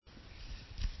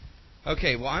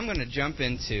Okay, well, I'm going to jump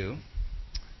into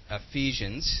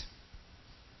Ephesians,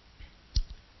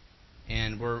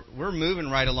 and we're moving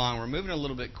right along. We're moving a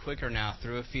little bit quicker now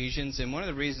through Ephesians, and one of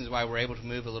the reasons why we're able to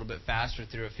move a little bit faster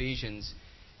through Ephesians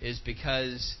is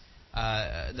because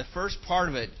the first part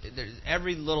of it,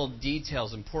 every little detail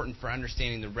is important for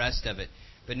understanding the rest of it.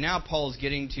 But now Paul's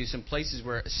getting to some places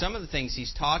where some of the things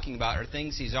he's talking about are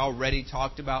things he's already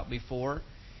talked about before,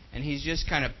 and he's just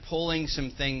kind of pulling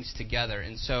some things together.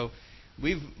 And so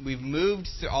we've moved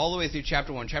all the way through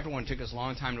chapter 1. Chapter 1 took us a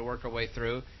long time to work our way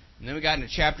through. And then we got into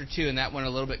chapter 2, and that went a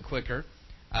little bit quicker.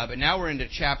 But now we're into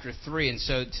chapter 3. And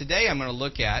so today I'm going to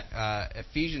look at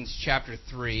Ephesians chapter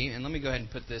 3. And let me go ahead and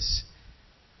put this.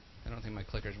 I don't think my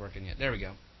clicker's working yet. There we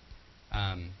go.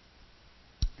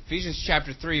 Ephesians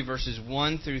chapter 3, verses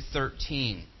 1 through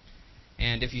 13.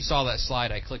 And if you saw that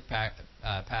slide, I clicked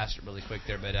past it really quick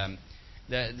there. But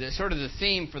the sort of the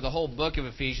theme for the whole book of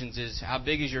Ephesians is how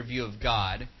big is your view of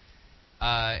God?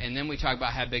 And then we talk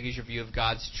about how big is your view of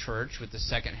God's church with the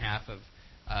second half of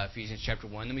Ephesians chapter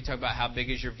 1. Then we talk about how big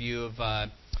is your view of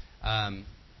what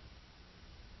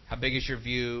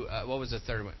was the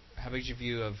third one? How big is your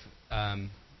view of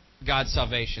God's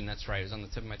salvation? That's right. It was on the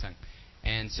tip of my tongue.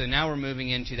 And so now we're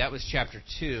moving into, that was chapter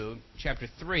 2. Chapter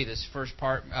 3, this first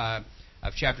part of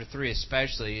chapter 3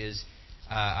 especially, is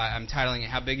I'm titling it,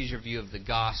 How Big is Your View of the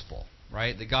Gospel?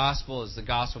 Right? The gospel is the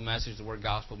gospel message. The word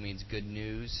gospel means good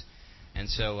news. And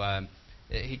so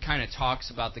he kind of talks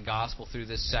about the gospel through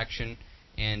this section.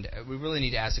 And we really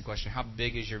need to ask the question, how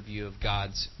big is your view of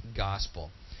God's gospel?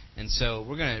 And so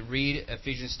we're going to read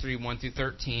Ephesians 3, 1 through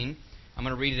 13. I'm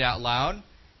going to read it out loud.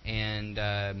 And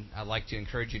I'd like to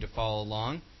encourage you to follow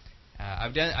along.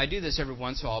 I do this every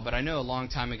once in a while, but I know a long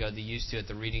time ago they used to, at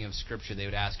the reading of Scripture, they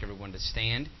would ask everyone to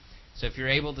stand. So if you're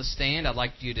able to stand, I'd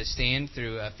like you to stand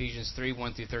through Ephesians 3,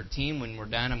 1 through 13. When we're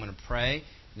done, I'm going to pray,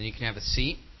 and then you can have a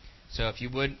seat. So if you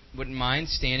wouldn't mind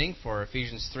standing for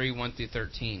Ephesians 3, 1 through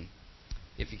 13,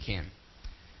 if you can.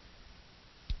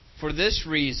 For this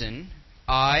reason,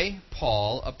 I,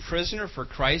 Paul, a prisoner for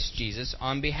Christ Jesus,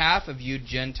 on behalf of you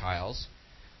Gentiles,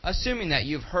 assuming that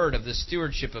you've heard of the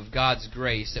stewardship of God's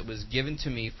grace that was given to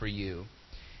me for you,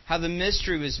 how the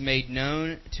mystery was made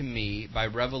known to me by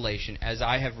revelation, as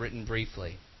I have written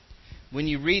briefly. When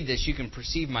you read this, you can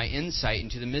perceive my insight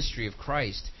into the mystery of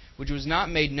Christ, which was not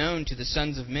made known to the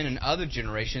sons of men in other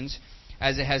generations,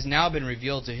 as it has now been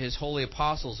revealed to his holy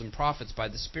apostles and prophets by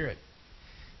the Spirit.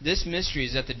 This mystery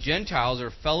is that the Gentiles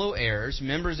are fellow heirs,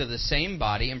 members of the same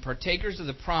body, and partakers of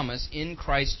the promise in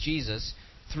Christ Jesus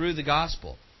through the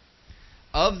gospel.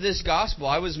 Of this gospel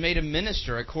I was made a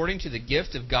minister according to the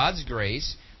gift of God's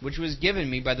grace, which was given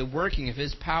me by the working of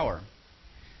His power.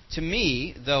 To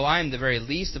me, though I am the very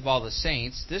least of all the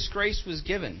saints, this grace was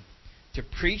given, to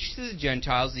preach to the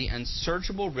Gentiles the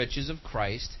unsearchable riches of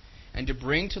Christ, and to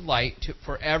bring to light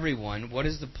for everyone what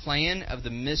is the plan of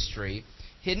the mystery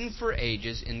hidden for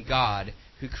ages in God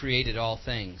who created all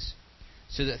things,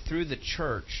 so that through the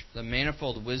church the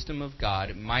manifold wisdom of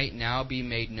God might now be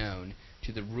made known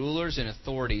to the rulers and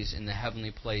authorities in the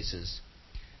heavenly places.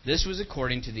 This was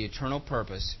according to the eternal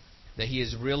purpose that He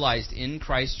is realized in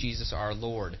Christ Jesus our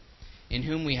Lord, in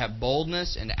whom we have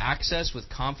boldness and access with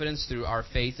confidence through our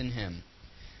faith in Him.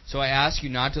 So I ask you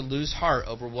not to lose heart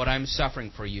over what I am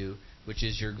suffering for you, which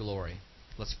is your glory.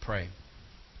 Let's pray.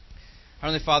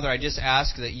 Heavenly Father, I just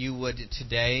ask that you would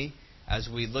today, as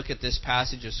we look at this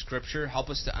passage of Scripture, help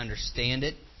us to understand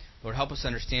it. Lord, help us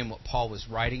understand what Paul was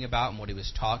writing about and what he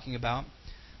was talking about.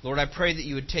 Lord, I pray that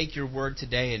you would take your word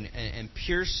today and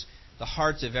pierce the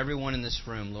hearts of everyone in this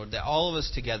room, Lord, that all of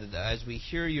us together, that as we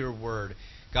hear your word,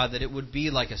 God, that it would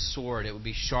be like a sword, it would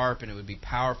be sharp, and it would be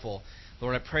powerful.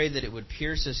 Lord, I pray that it would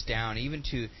pierce us down, even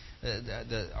to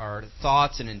our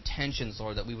thoughts and intentions,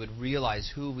 Lord, that we would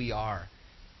realize who we are.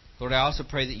 Lord, I also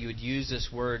pray that you would use this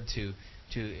word to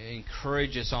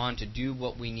encourage us on to do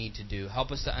what we need to do.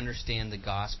 Help us to understand the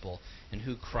gospel and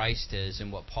who Christ is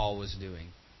and what Paul was doing.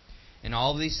 And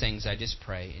all of these things I just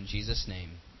pray in Jesus'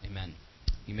 name. Amen.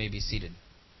 You may be seated.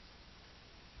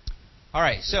 All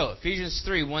right, so Ephesians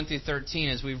 3, 1 through 13,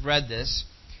 as we've read this,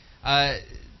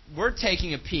 we're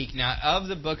taking a peek now of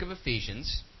the book of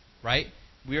Ephesians, right?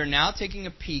 We are now taking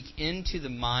a peek into the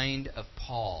mind of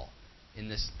Paul in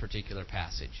this particular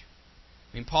passage.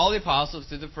 I mean, Paul the Apostle,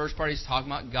 through the first part, he's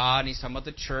talking about God, and he's talking about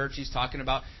the church, he's talking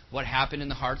about what happened in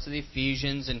the hearts of the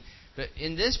Ephesians. But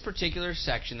in this particular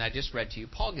section that I just read to you,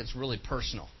 Paul gets really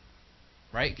personal.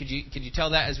 Right? Could you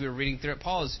tell that as we were reading through it?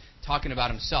 Paul is talking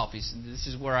about himself. This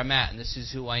is where I'm at, and this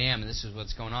is who I am, and this is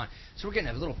what's going on. So we're getting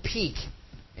a little peek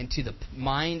into the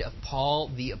mind of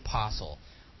Paul the Apostle.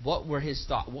 What were his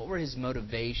thoughts? What were his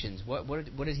motivations? What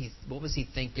was he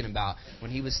thinking about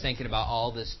when he was thinking about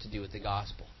all this to do with the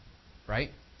gospel? Right?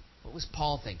 What was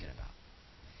Paul thinking about?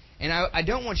 And I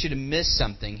don't want you to miss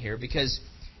something here, because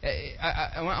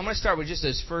I'm going to start with just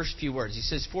those first few words. He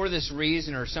says, for this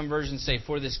reason, or some versions say,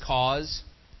 for this cause.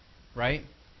 Right?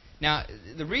 Now,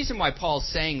 the reason why Paul's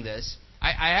saying this,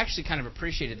 I actually kind of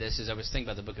appreciated this as I was thinking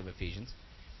about the book of Ephesians.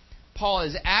 Paul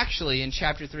is actually, in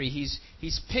chapter 3,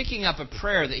 he's picking up a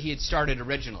prayer that he had started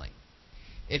originally.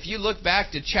 If you look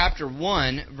back to chapter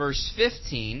 1, verse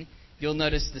 15, you'll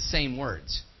notice the same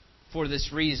words. For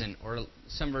this reason, or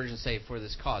some versions say for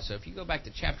this cause. So if you go back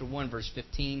to chapter 1, verse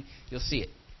 15, you'll see it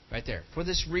right there. For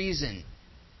this reason.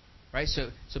 Right? So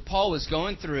Paul was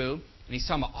going through, and he's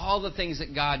talking about all the things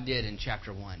that God did in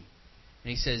chapter 1. And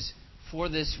he says, for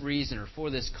this reason, or for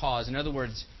this cause. In other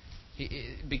words,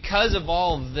 because of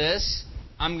all of this,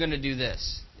 I'm going to do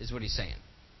this, is what he's saying.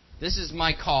 This is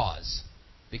my cause.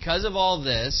 Because of all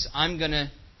this, I'm going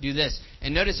to do this.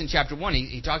 And notice in chapter 1,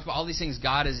 he talks about all these things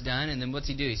God has done, and then what's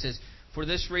he do? He says, for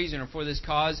this reason or for this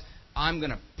cause, I'm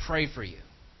going to pray for you.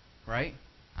 Right?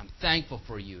 I'm thankful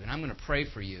for you, and I'm going to pray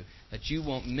for you that you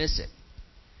won't miss it.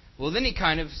 Well, then he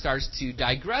kind of starts to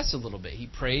digress a little bit. He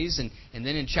prays, and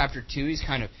then in chapter 2, he's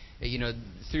kind of,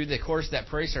 through the course of that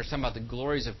prayer, he starts talking about the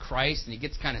glories of Christ, and he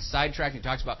gets kind of sidetracked, and he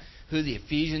talks about who the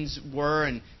Ephesians were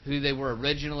and who they were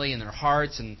originally in their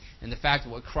hearts, and the fact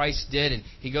of what Christ did. And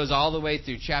he goes all the way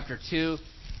through chapter 2,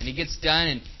 and he gets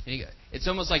done, and it's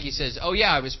almost like he says, oh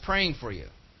yeah, I was praying for you.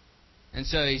 And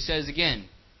so he says again,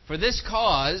 for this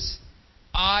cause,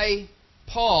 I,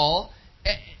 Paul...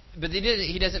 But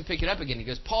he doesn't pick it up again. He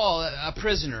goes, Paul, a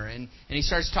prisoner, and he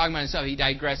starts talking about himself. He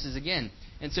digresses again.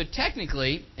 And so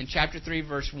technically, in chapter 3,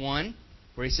 verse 1,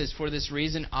 where he says, for this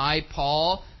reason, I,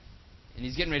 Paul, and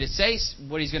he's getting ready to say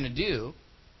what he's going to do,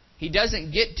 he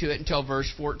doesn't get to it until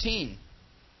verse 14.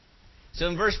 So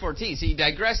in verse 14, see, he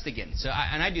digressed again. So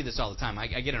I do this all the time.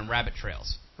 I get on rabbit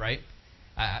trails, right?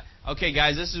 Okay,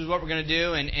 guys, this is what we're going to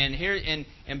do,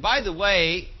 and by the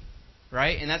way...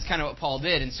 Right? And that's kind of what Paul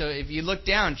did. And so if you look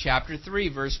down, chapter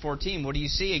 3, verse 14, what do you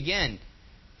see again?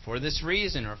 For this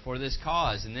reason, or for this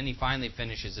cause. And then he finally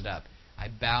finishes it up. I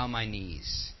bow my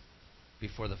knees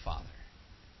before the Father.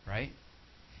 Right?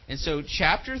 And so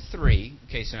chapter 3,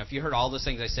 okay, so if you heard all those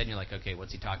things I said, and you're like, okay,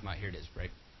 what's he talking about? Here it is,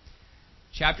 right?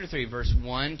 Chapter 3, verse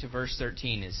 1 to verse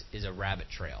 13 is a rabbit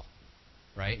trail.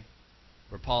 Right?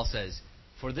 Where Paul says,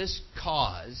 for this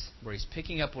cause, where he's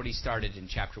picking up what he started in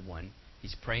chapter 1,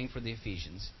 he's praying for the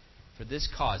Ephesians. For this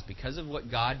cause, because of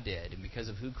what God did, and because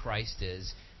of who Christ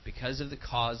is, because of the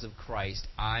cause of Christ,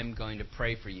 I'm going to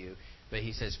pray for you. But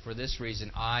he says, for this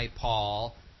reason, I,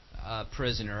 Paul, a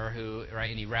prisoner,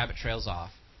 and he rabbit trails off.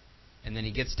 And then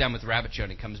he gets done with the rabbit trail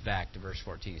and he comes back to verse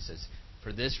 14. He says,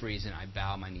 for this reason, I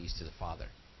bow my knees to the Father.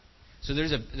 So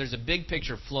there's a big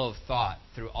picture flow of thought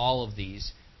through all of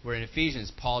these, where in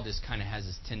Ephesians, Paul just kind of has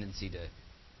this tendency to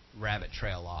rabbit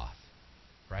trail off.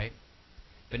 Right?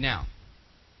 But now,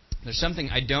 there's something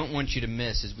I don't want you to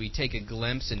miss as we take a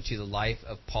glimpse into the life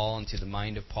of Paul, into the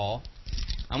mind of Paul.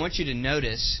 I want you to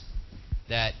notice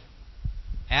that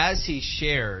as he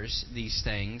shares these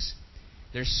things,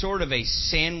 there's sort of a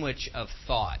sandwich of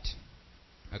thought.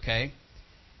 Okay?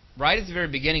 Right at the very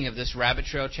beginning of this rabbit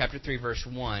trail, chapter 3, verse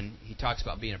 1, he talks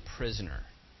about being a prisoner.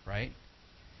 Right?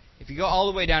 If you go all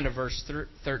the way down to verse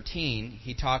 13,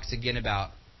 he talks again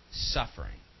about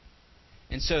suffering.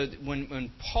 And so when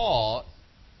Paul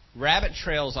rabbit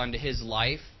trails onto his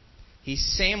life, he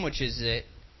sandwiches it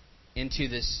into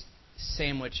this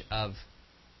sandwich of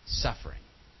suffering.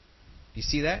 Do you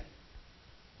see that?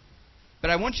 But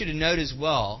I want you to note as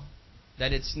well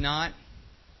that it's not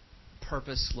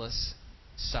purposeless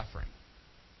suffering.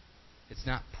 It's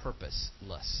not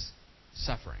purposeless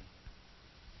suffering.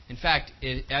 In fact,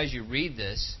 as you read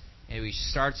this, and he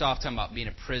starts off talking about being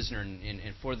a prisoner and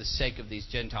for the sake of these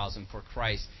Gentiles and for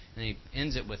Christ. And he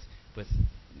ends it with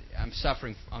I'm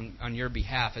suffering on your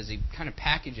behalf, as he kind of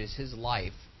packages his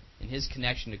life and his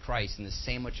connection to Christ in this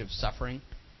sandwich of suffering.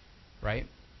 Right?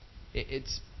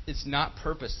 It's not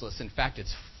purposeless. In fact,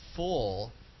 it's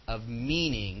full of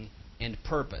meaning and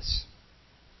purpose.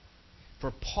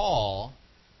 For Paul,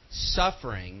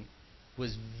 suffering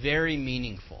was very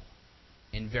meaningful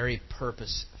and very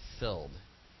purpose-filled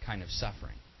kind of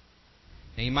suffering.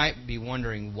 Now you might be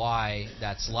wondering why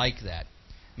that's like that.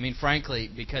 I mean, frankly,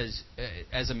 because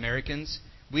as Americans,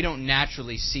 we don't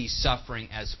naturally see suffering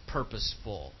as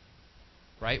purposeful.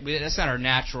 Right? That's not our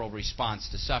natural response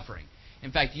to suffering.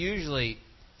 In fact, usually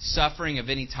suffering of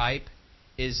any type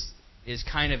is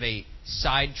kind of a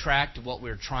sidetrack to what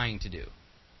we're trying to do.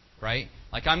 Right?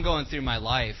 Like I'm going through my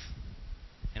life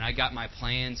And I got my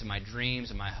plans and my dreams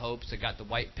and my hopes. I got the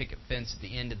white picket fence at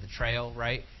the end of the trail,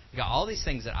 right? I got all these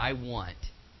things that I want.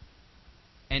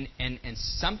 And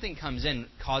something comes in,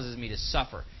 causes me to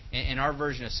suffer. And our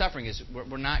version of suffering is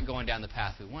we're not going down the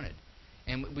path we wanted.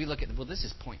 And we look at, well, this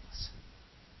is pointless.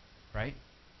 Right?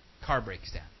 Car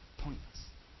breaks down. Pointless.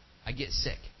 I get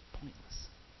sick. Pointless.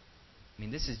 I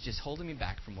mean, this is just holding me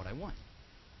back from what I want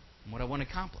and what I want to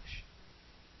accomplish.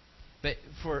 But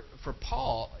for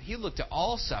Paul, he looked at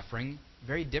all suffering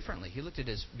very differently. He looked at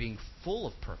it as being full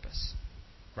of purpose.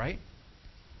 Right?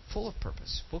 Full of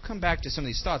purpose. We'll come back to some of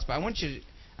these thoughts, but I want you to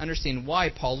understand why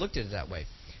Paul looked at it that way.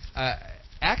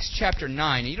 Acts chapter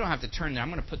 9, and you don't have to turn there. I'm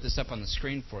going to put this up on the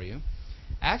screen for you.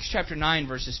 Acts chapter 9,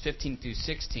 verses 15 through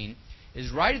 16,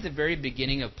 is right at the very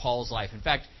beginning of Paul's life. In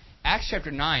fact, Acts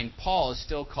chapter 9, Paul is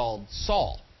still called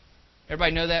Saul.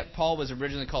 Everybody know that? Paul was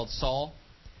originally called Saul.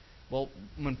 Well,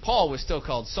 when Paul was still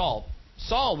called Saul,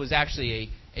 Saul was actually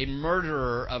a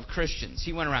murderer of Christians.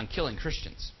 He went around killing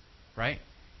Christians, right?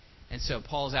 And so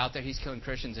Paul's out there, he's killing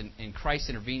Christians, and Christ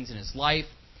intervenes in his life.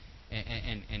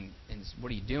 And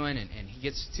what are you doing? And he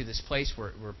gets to this place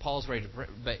where Paul's ready to pray.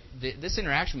 But this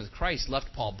interaction with Christ left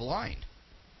Paul blind.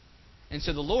 And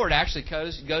so the Lord actually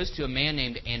goes to a man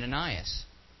named Ananias.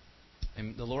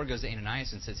 And the Lord goes to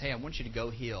Ananias and says, hey, I want you to go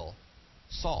heal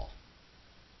Saul.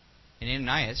 And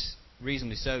Ananias,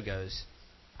 reasonably so, goes,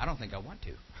 I don't think I want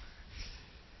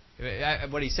to.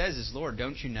 What he says is, Lord,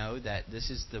 don't you know that this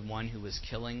is the one who was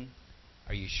killing?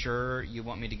 Are you sure you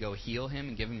want me to go heal him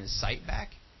and give him his sight back?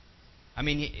 I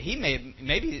mean,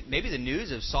 maybe the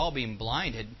news of Saul being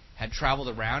blind had traveled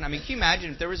around. I mean, can you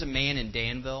imagine if there was a man in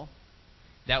Danville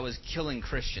that was killing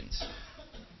Christians,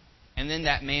 and then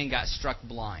that man got struck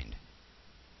blind?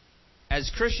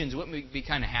 As Christians, wouldn't we be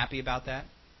kind of happy about that?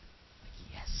 Like,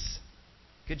 yes,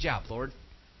 good job, Lord,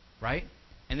 right?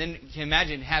 And then can you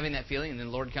imagine having that feeling, and then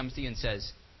the Lord comes to you and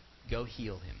says, go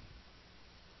heal him.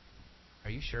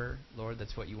 Are you sure, Lord,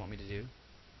 that's what you want me to do?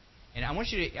 And I want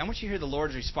you to hear the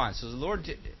Lord's response. So the Lord,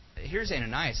 here's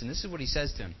Ananias, and this is what he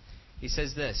says to him. He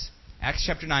says this, Acts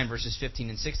chapter 9, verses 15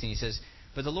 and 16. He says,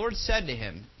 but the Lord said to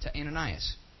him, to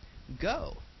Ananias,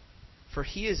 go, for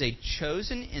he is a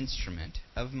chosen instrument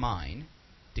of mine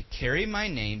to carry my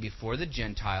name before the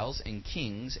Gentiles and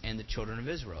kings and the children of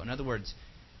Israel. In other words,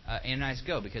 Ananias,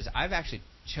 go, because I've actually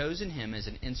chosen him as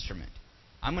an instrument.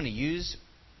 I'm going to use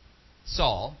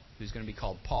Saul, who's going to be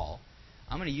called Paul.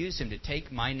 I'm going to use him to take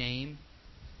my name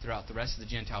throughout the rest of the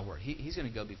Gentile world. He's going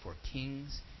to go before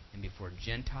kings and before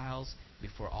Gentiles,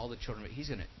 before all the children. He's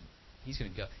going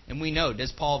to go. And we know,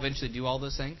 does Paul eventually do all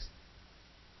those things?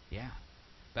 Yeah.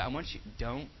 But I want you,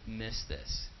 don't miss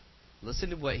this. Listen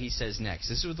to what he says next.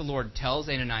 This is what the Lord tells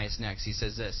Ananias next. He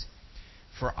says this,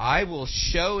 for I will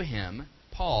show him,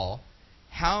 Paul,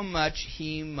 how much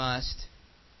he must,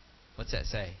 what's that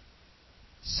say?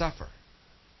 Suffer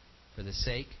for the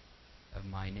sake of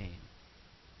my name.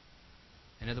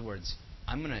 In other words,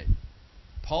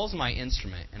 Paul's my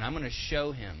instrument, and I'm going to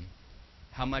show him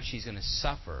how much he's going to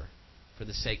suffer for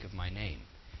the sake of my name.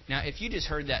 Now, if you just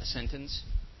heard that sentence,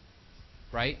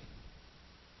 right?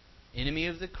 Enemy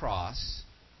of the cross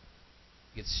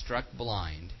gets struck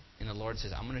blind, and the Lord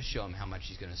says, I'm going to show him how much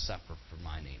he's going to suffer for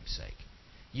my name's sake.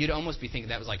 You'd almost be thinking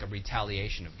that was like a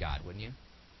retaliation of God, wouldn't you?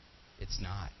 It's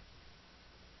not.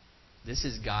 This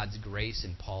is God's grace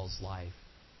in Paul's life.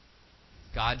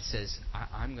 God says,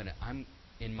 I'm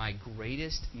in my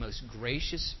greatest, most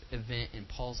gracious event in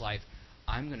Paul's life,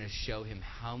 I'm going to show him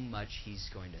how much he's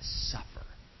going to suffer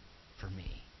for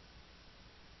me.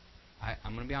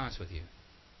 I'm going to be honest with you.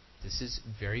 This is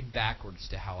very backwards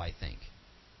to how I think.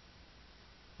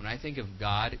 When I think of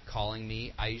God calling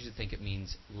me, I usually think it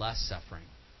means less suffering.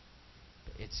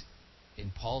 But it's,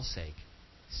 in Paul's sake,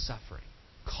 suffering.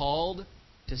 Called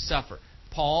to suffer.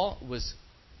 Paul was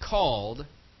called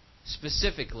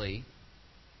specifically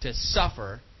to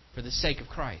suffer for the sake of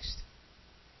Christ.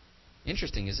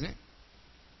 Interesting, isn't it?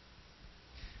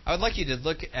 I would like you to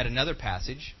look at another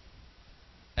passage.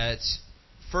 It's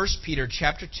 1 Peter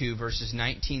chapter 2, verses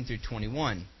 19 through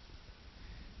 21.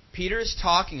 Peter is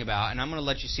talking about, and I'm going to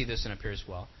let you see this one up here as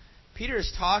well. Peter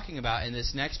is talking about in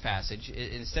this next passage,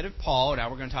 instead of Paul, now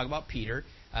we're going to talk about Peter.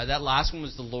 That last one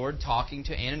was the Lord talking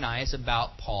to Ananias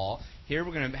about Paul. Here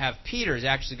we're going to have Peter is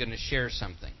actually going to share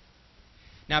something.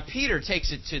 Now Peter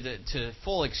takes it to the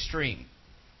full extreme.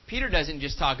 Peter doesn't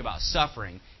just talk about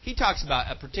suffering. He talks about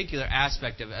a particular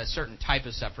aspect of a certain type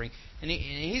of suffering. And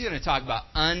he's going to talk about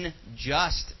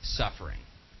unjust suffering.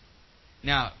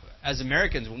 Now, as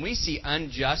Americans, when we see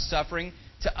unjust suffering,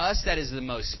 to us that is the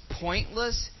most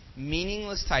pointless,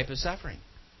 meaningless type of suffering.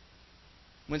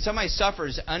 When somebody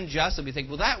suffers unjustly, we think,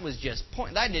 well, that was just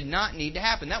that did not need to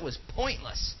happen. That was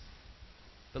pointless.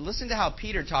 But listen to how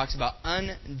Peter talks about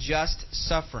unjust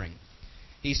suffering.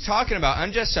 He's talking about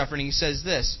unjust suffering. He says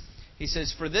this. He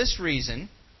says, for this is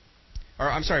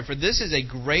a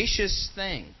gracious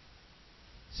thing.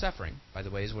 Suffering, by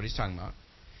the way, is what he's talking about.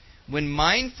 When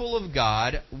mindful of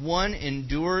God, one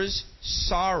endures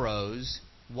sorrows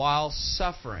while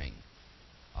suffering.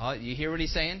 You hear what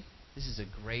he's saying? This is a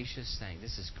gracious thing.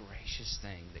 This is a gracious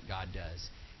thing that God does,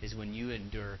 is when you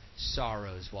endure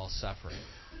sorrows while suffering.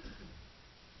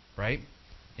 Right?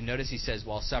 And notice he says,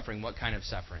 while suffering, what kind of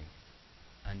suffering?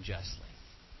 Unjustly.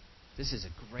 This is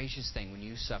a gracious thing when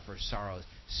you suffer sorrows,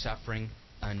 suffering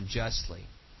unjustly.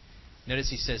 Notice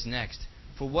he says next,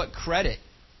 for what credit,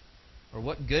 or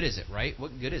what good is it, right?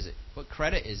 What good is it? What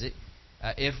credit is it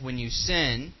if when you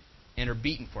sin and are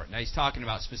beaten for it? Now he's talking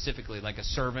about specifically like a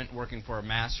servant working for a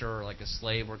master or like a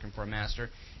slave working for a master.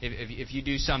 If you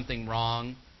do something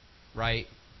wrong, right,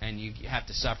 and you have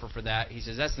to suffer for that, he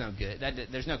says that's no good.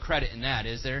 There's no credit in that,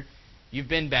 is there? You've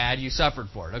been bad, you suffered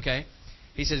for it, okay?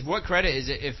 He says, what credit is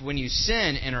it if when you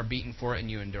sin and are beaten for it and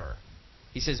you endure?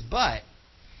 He says, but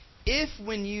if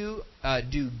when you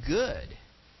do good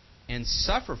and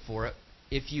suffer for it,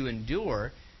 if you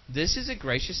endure, this is a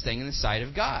gracious thing in the sight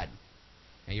of God.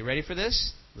 Are you ready for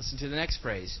this? Listen to the next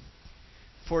phrase.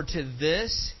 For to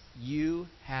this you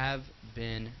have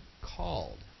been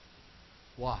called.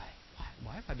 Why?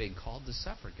 Why have I been called to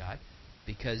suffer, God?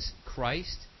 Because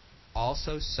Christ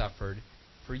also suffered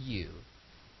for you,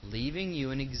 leaving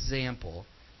you an example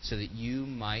so that you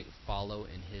might follow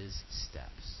in his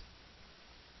steps.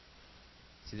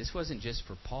 See, this wasn't just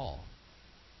for Paul.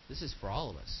 This is for all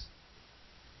of us.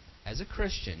 As a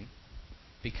Christian,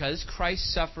 because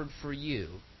Christ suffered for you,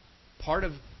 part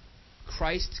of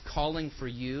Christ's calling for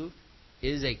you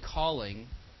is a calling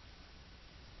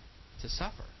to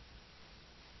suffer.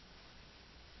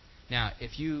 Now,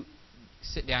 if you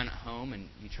sit down at home and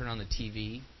you turn on the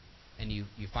TV and you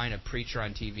find a preacher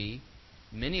on TV,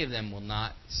 many of them will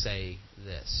not say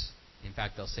this. In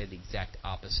fact, they'll say the exact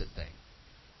opposite thing.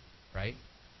 Right?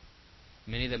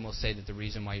 Many of them will say that the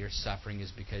reason why you're suffering is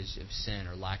because of sin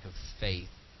or lack of faith.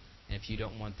 And if you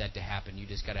don't want that to happen, you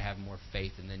just got to have more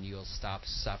faith and then you'll stop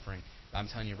suffering. But I'm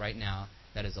telling you right now,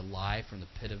 that is a lie from the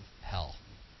pit of hell.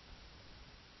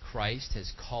 Christ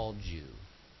has called you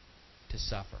to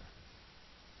suffer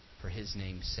for his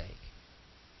name's sake.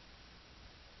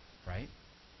 Right?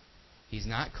 He's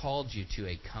not called you to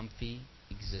a comfy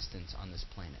existence on this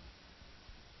planet.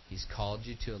 He's called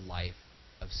you to a life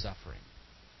of suffering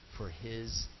for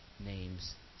his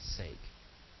name's sake.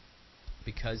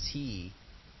 Because he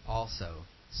also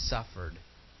suffered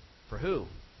for who?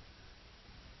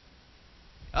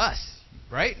 Us,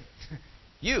 right?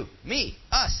 You, me,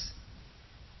 us.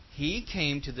 He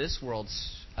came to this world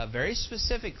very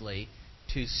specifically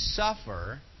to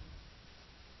suffer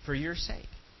for your sake.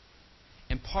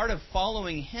 And part of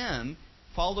following him,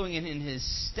 following in his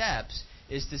steps,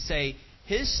 is to say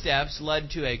his steps led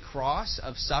to a cross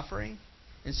of suffering.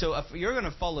 And so if you're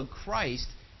going to follow Christ,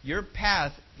 your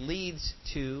path leads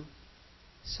to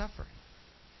suffering.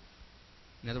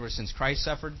 In other words, since Christ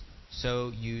suffered,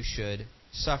 so you should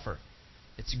suffer.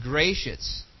 It's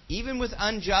gracious, even with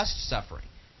unjust suffering.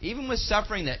 Even with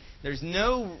suffering that there's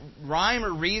no rhyme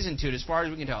or reason to it as far as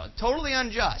we can tell. Totally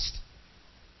unjust.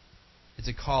 It's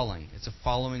a calling. It's a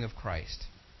following of Christ.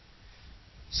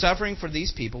 Suffering for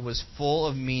these people was full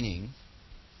of meaning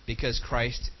because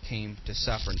Christ came to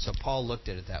suffer. And so Paul looked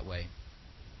at it that way.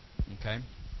 Okay?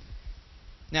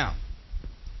 Now,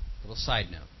 a little side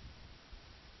note.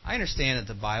 I understand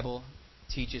that the Bible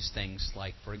teaches things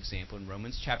like, for example, in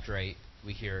Romans chapter 8,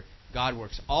 we hear God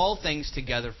works all things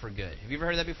together for good. Have you ever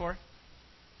heard that before?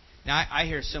 Now, I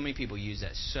hear so many people use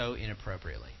that so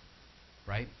inappropriately.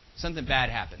 Right? Something bad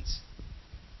happens.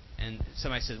 And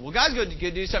somebody says, well, God's going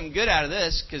to do something good out of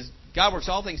this because God works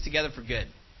all things together for good.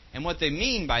 And what they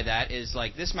mean by that is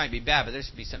like, this might be bad, but there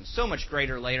should be something so much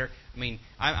greater later. I mean,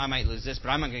 I might lose this, but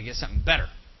I'm going to get something better.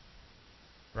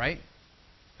 Right?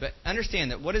 But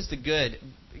understand that what is the good?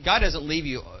 God doesn't leave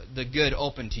you the good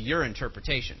open to your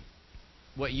interpretation,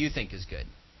 what you think is good.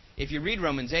 If you read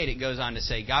Romans 8, it goes on to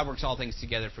say, God works all things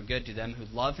together for good to them who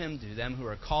love him, to them who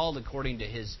are called according to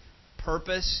his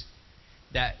purpose,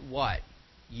 that what?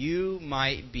 You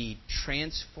might be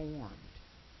transformed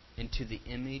into the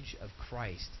image of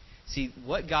Christ. See,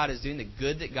 what God is doing, the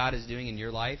good that God is doing in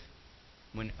your life,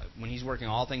 when he's working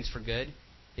all things for good,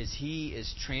 is he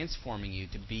is transforming you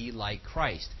to be like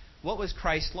Christ. What was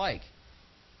Christ like?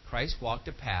 Christ walked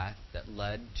a path that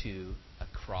led to a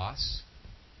cross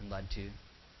and led to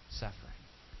suffering.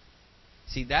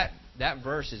 See, that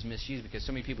verse is misused because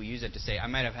so many people use it to say, I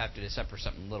might have to suffer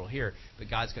something little here, but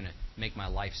God's going to make my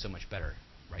life so much better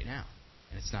right now.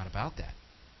 And it's not about that.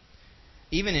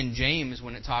 Even in James,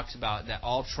 when it talks about that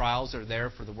all trials are there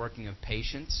for the working of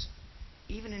patience,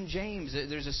 even in James,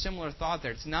 there's a similar thought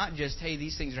there. It's not just, hey,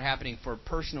 these things are happening for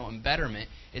personal embetterment.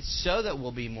 It's so that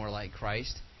we'll be more like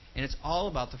Christ. And it's all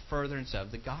about the furtherance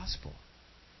of the gospel.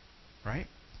 Right?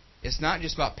 It's not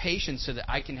just about patience so that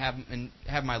I can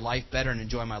have my life better and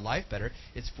enjoy my life better.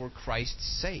 It's for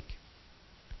Christ's sake.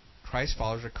 Christ's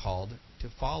followers are called to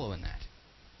follow in that.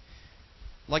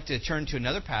 I'd like to turn to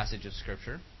another passage of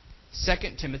Scripture. 2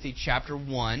 Timothy chapter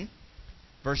 1,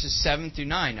 verses 7 through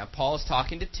 9. Now, Paul is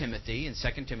talking to Timothy in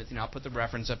 2 Timothy, and I'll put the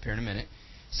reference up here in a minute.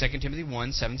 2 Timothy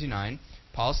 1, 7 through 9.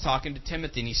 Paul is talking to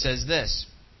Timothy, and he says this,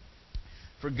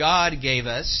 For God gave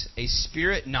us a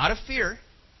spirit not of fear,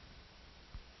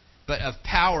 but of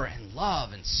power and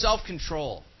love and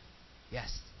self-control.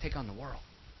 Yes, take on the world,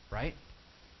 right?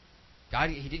 God,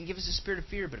 He didn't give us a spirit of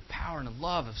fear, but of power and of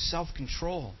love, of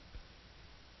self-control.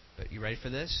 But you ready for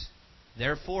this?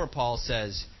 Therefore, Paul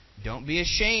says, don't be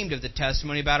ashamed of the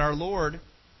testimony about our Lord,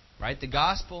 right? The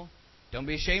gospel. Don't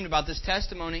be ashamed about this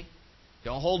testimony.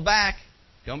 Don't hold back.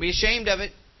 Don't be ashamed of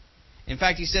it. In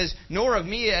fact, he says, nor of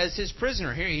me as his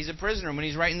prisoner. Here, he's a prisoner when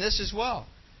he's writing this as well.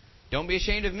 Don't be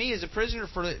ashamed of me as a prisoner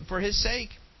for his sake.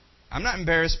 I'm not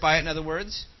embarrassed by it, in other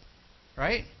words.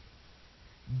 Right?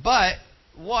 But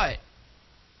what?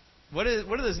 What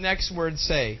do those next words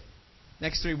say?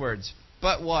 Next three words.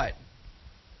 But what?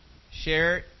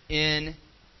 Share in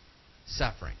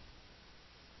suffering.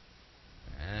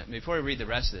 Before we read the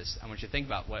rest of this, I want you to think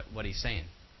about what he's saying.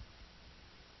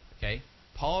 Okay?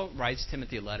 Paul writes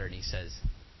Timothy a letter and he says,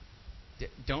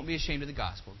 don't be ashamed of the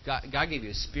gospel. God gave you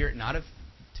a spirit not of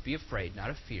to be afraid, not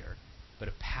of fear, but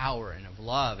of power and of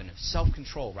love and of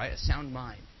self-control, right? A sound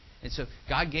mind. And so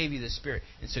God gave you the Spirit.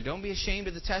 And so don't be ashamed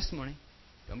of the testimony.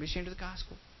 Don't be ashamed of the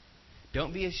gospel.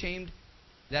 Don't be ashamed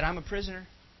that I'm a prisoner.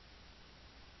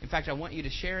 In fact, I want you to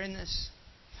share in this.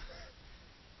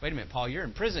 Wait a minute, Paul, you're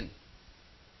in prison.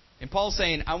 And Paul's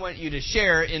saying, I want you to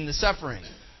share in the suffering.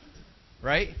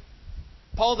 Right?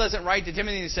 Paul doesn't write to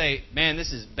Timothy and say, man,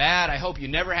 this is bad. I hope you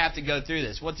never have to go through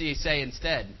this. What does he say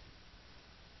instead?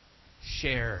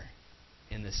 Share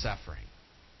in the suffering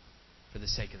for the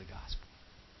sake of the gospel,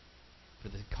 for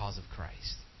the cause of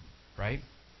Christ, right?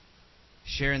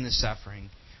 Share in the suffering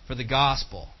for the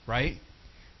gospel, right?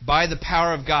 By the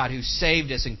power of God who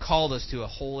saved us and called us to a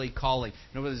holy calling.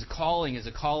 In other words, calling is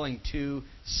a calling to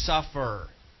suffer.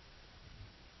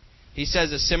 He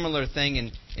says a similar thing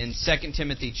in 2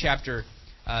 Timothy chapter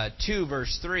 2,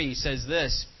 verse 3. He says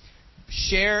this,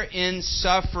 share in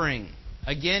suffering.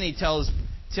 Again, he tells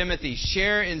Timothy,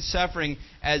 share in suffering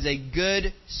as a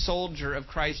good soldier of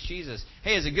Christ Jesus.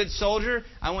 Hey, as a good soldier,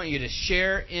 I want you to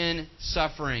share in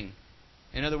suffering.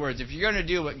 In other words, if you're going to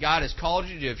do what God has called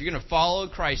you to do, if you're going to follow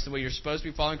Christ the way you're supposed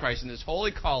to be following Christ in this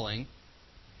holy calling,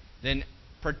 then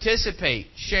participate,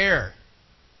 share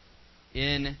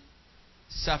in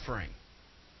suffering.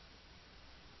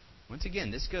 Once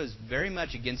again, this goes very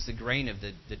much against the grain of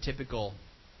the typical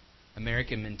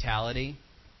American mentality.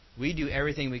 We do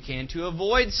everything we can to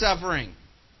avoid suffering.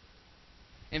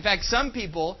 In fact, some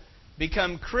people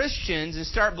become Christians and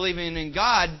start believing in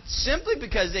God simply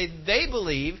because they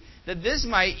believe that this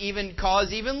might even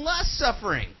cause even less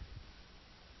suffering.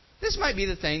 This might be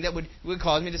the thing that would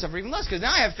cause me to suffer even less, because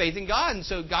now I have faith in God, and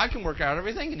so God can work out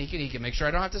everything, and He can make sure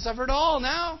I don't have to suffer at all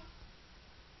now.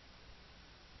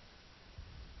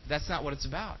 That's not what it's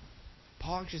about.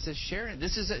 Paul actually says, share it.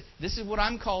 This is what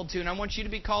I'm called to, and I want you to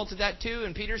be called to that too.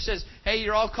 And Peter says, hey,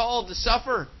 you're all called to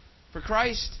suffer for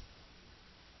Christ.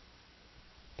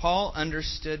 Paul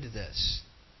understood this.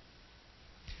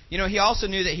 You know, he also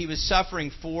knew that he was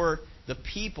suffering for the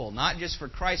people, not just for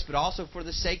Christ, but also for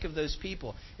the sake of those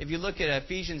people. If you look at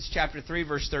Ephesians chapter 3,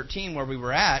 verse 13, where we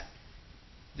were at,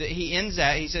 he ends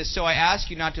that. He says, so I ask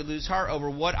you not to lose heart over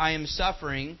what I am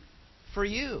suffering for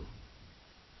you.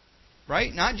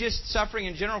 Right? Not just suffering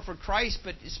in general for Christ,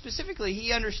 but specifically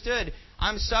he understood,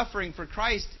 I'm suffering for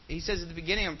Christ. He says at the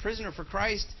beginning, I'm a prisoner for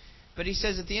Christ. But he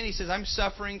says at the end, he says, I'm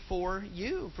suffering for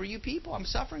you people. I'm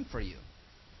suffering for you.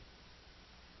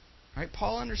 All right?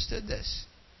 Paul understood this.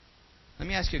 Let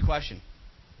me ask you a question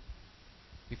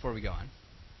before we go on.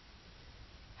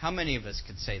 How many of us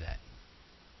could say that?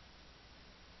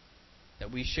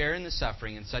 That we share in the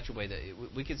suffering in such a way that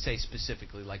we could say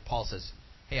specifically, like Paul says,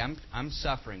 hey, I'm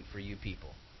suffering for you people.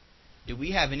 Do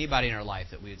we have anybody in our life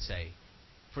that we would say,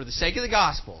 for the sake of the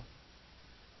gospel,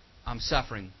 I'm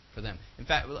suffering for them? In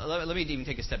fact, let me even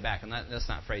take a step back. Let's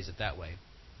not phrase it that way.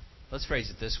 Let's phrase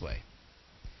it this way.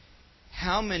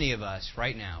 How many of us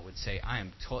right now would say,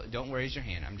 don't raise your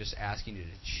hand, I'm just asking you to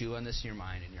chew on this in your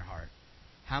mind and your heart.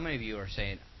 How many of you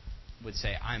would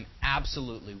say, I'm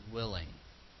absolutely willing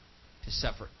to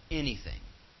suffer anything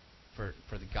for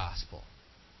the gospel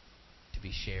to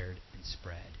be shared and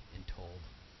spread and told?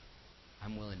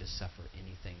 I'm willing to suffer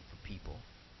anything for people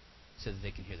so that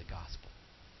they can hear the gospel.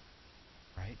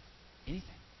 Right? Anything.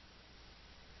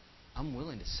 I'm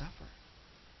willing to suffer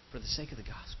for the sake of the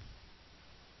gospel.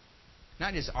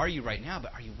 Not just are you right now,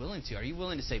 but are you willing to? Are you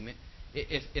willing to say,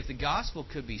 if the gospel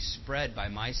could be spread by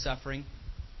my suffering,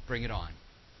 bring it on.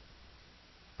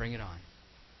 Bring it on.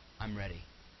 I'm ready.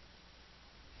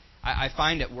 I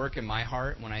find at work in my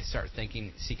heart when I start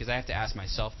thinking, because I have to ask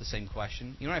myself the same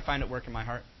question. You know what I find at work in my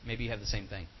heart? Maybe you have the same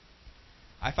thing.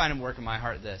 I find at work in my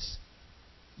heart this.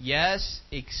 Yes,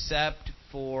 except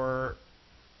for,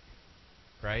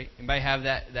 right? Anybody have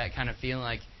that kind of feeling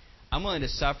like, I'm willing to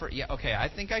suffer? Yeah, okay, I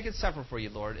think I could suffer for you,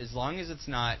 Lord, as long as it's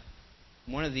not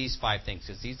one of these 5 things,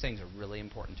 because these things are really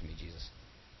important to me, Jesus.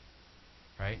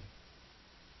 Right?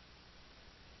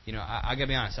 You know, I got to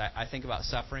be honest, I think about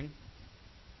suffering.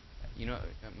 You know,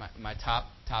 my top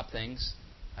things,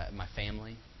 my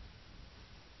family.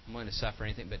 I'm willing to suffer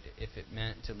anything, but if it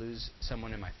meant to lose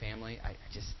someone in my family, I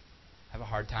just have a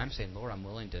hard time saying, Lord, I'm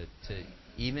willing to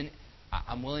even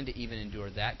endure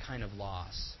that kind of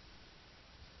loss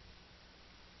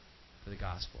for the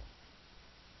gospel.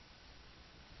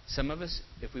 Some of us,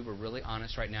 if we were really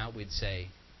honest right now, we'd say,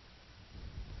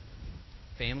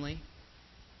 family,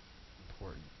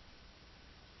 important.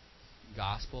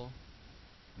 Gospel,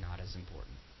 not as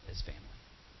important as family.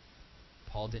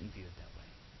 Paul didn't view it that way.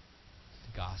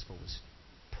 The gospel was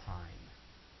prime.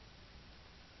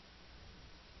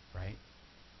 Right?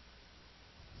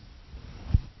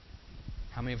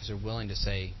 How many of us are willing to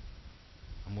say,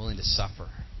 I'm willing to suffer?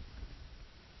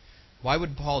 Why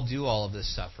would Paul do all of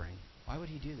this suffering? Why would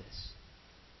he do this?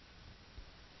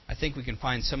 I think we can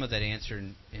find some of that answer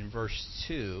in verse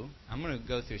 2. I'm going to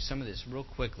go through some of this real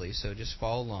quickly, so just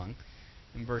follow along.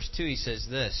 In verse 2, he says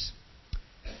this.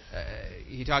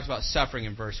 He talks about suffering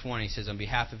in verse 1. He says, on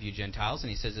behalf of you Gentiles, and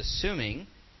he says, assuming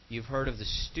you've heard of the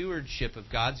stewardship of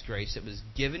God's grace that was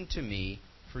given to me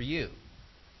for you.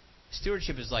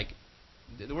 Stewardship is like,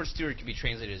 the word steward can be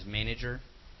translated as manager.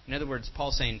 In other words,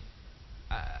 Paul's saying,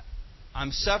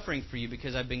 I'm suffering for you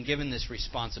because I've been given this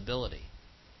responsibility.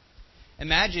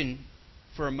 Imagine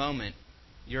for a moment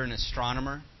you're an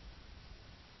astronomer,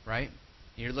 right?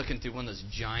 And you're looking through one of those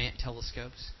giant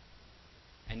telescopes,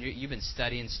 and you've been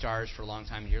studying stars for a long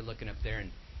time, and you're looking up there,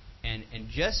 and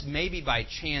just maybe by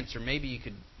chance, or maybe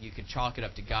you could chalk it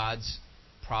up to God's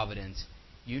providence,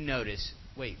 you notice,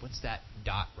 wait, what's that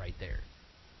dot right there?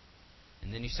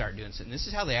 And then you start doing something. This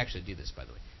is how they actually do this, by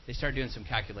the way. They start doing some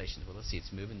calculations. Well, let's see,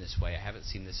 it's moving this way. I haven't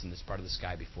seen this in this part of the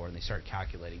sky before. And they start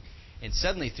calculating. And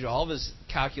suddenly, through all of his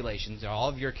calculations, all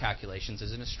of your calculations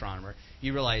as an astronomer,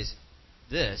 you realize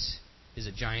this is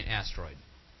a giant asteroid.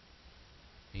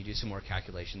 And you do some more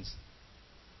calculations.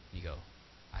 You go,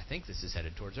 I think this is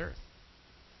headed towards Earth.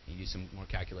 And you do some more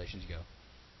calculations. You go,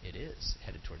 it is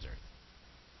headed towards Earth.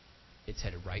 It's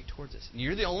headed right towards us. And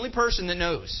you're the only person that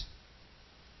knows.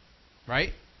 Right?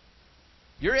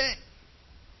 You're it.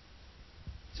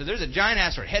 So there's a giant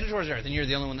asteroid headed towards Earth, and you're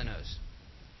the only one that knows.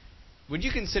 Would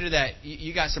you consider that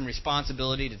you got some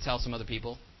responsibility to tell some other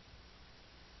people?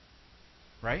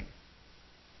 Right?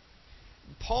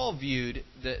 Paul viewed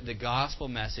the gospel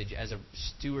message as a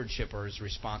stewardship or his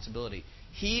responsibility.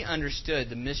 He understood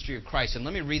the mystery of Christ. And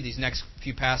let me read these next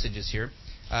few passages here,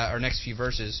 or next few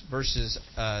verses. Verses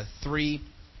 3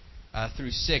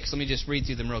 through 6. Let me just read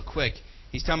through them real quick.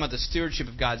 He's talking about the stewardship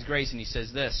of God's grace, and he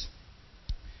says this.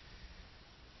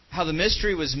 How the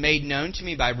mystery was made known to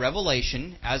me by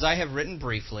revelation, as I have written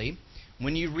briefly.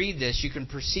 When you read this, you can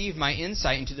perceive my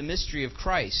insight into the mystery of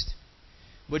Christ,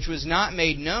 which was not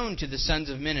made known to the sons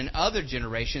of men in other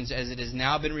generations, as it has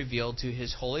now been revealed to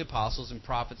his holy apostles and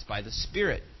prophets by the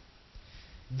Spirit.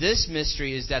 This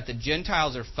mystery is that the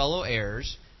Gentiles are fellow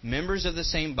heirs, members of the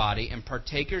same body, and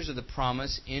partakers of the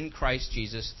promise in Christ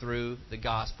Jesus through the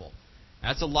gospel.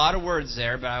 That's a lot of words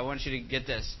there, but I want you to get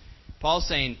this. Paul's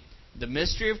saying the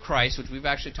mystery of Christ, which we've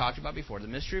actually talked about before, the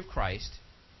mystery of Christ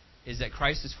is that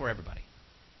Christ is for everybody.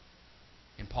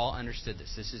 And Paul understood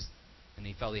this. And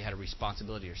he felt he had a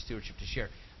responsibility or stewardship to share.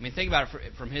 I mean, think about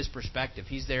it from his perspective.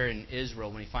 He's there in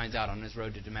Israel when he finds out on his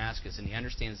road to Damascus, and he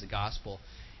understands the gospel.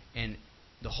 And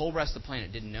the whole rest of the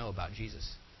planet didn't know about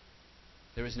Jesus.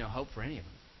 There was no hope for any of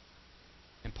them.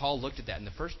 And Paul looked at that, and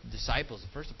the first disciples,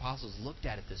 the first apostles looked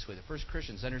at it this way. The first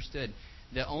Christians understood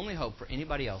the only hope for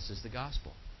anybody else is the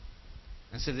gospel.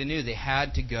 And so they knew they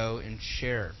had to go and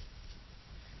share.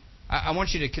 I want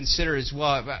you to consider as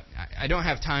well. I don't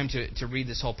have time to read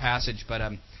this whole passage, but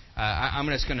I'm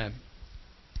just going to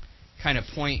kind of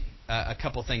point a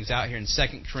couple things out here in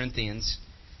 2 Corinthians,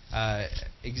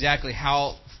 exactly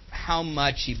how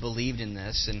much he believed in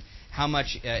this and how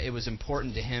much it was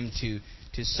important to him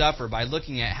to suffer by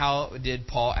looking at how did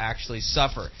Paul actually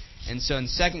suffer. And so in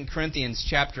 2 Corinthians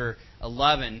chapter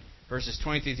 11, verses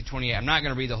 23 through 28, I'm not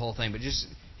going to read the whole thing, but just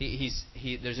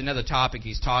there's another topic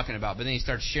he's talking about, but then he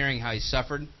starts sharing how he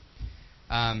suffered.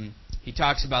 He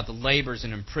talks about the labors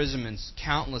and imprisonments,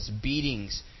 countless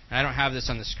beatings. And I don't have this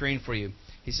on the screen for you.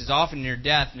 He says, often near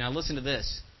death. Now listen to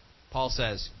this. Paul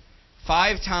says,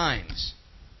 5 times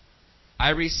I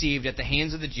received at the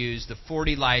hands of the Jews the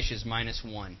 40 lashes minus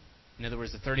 1. In other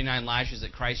words, the 39 lashes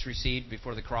that Christ received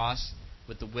before the cross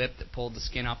with the whip that pulled the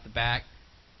skin off the back.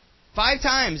 5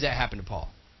 times that happened to Paul.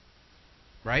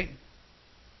 Right?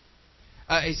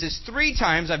 He says, 3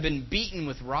 times I've been beaten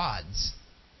with rods.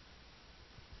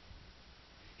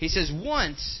 He says,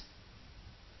 once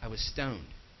I was stoned.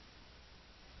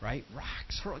 Right?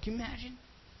 Rocks hurled. Can you imagine?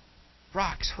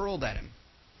 Rocks hurled at him.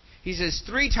 He says,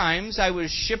 3 times I was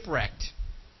shipwrecked.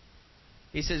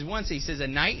 He says, once, he says, a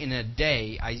night and a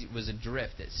day I was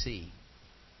adrift at sea.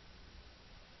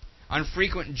 On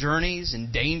frequent journeys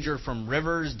and danger from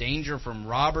rivers, danger from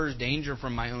robbers, danger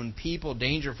from my own people,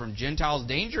 danger from Gentiles,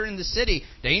 danger in the city,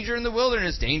 danger in the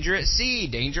wilderness, danger at sea,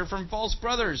 danger from false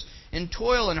brothers, in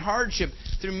toil and hardship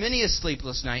through many a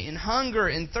sleepless night, in hunger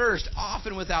and thirst,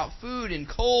 often without food, in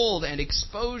cold and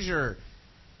exposure.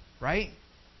 Right?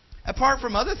 Apart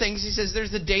from other things, he says,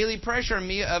 there's the daily pressure on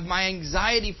me of my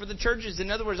anxiety for the churches.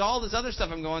 In other words, all this other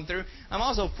stuff I'm going through, I'm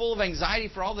also full of anxiety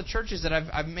for all the churches that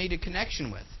I've made a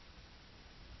connection with.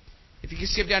 If you can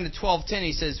skip down to 12:10,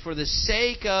 he says, for the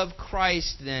sake of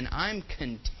Christ, then, I'm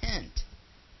content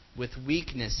with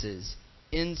weaknesses,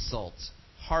 insults,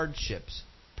 hardships,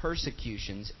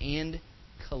 persecutions, and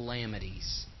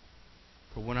calamities.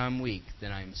 For when I'm weak,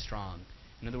 then I'm strong.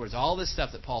 In other words, all this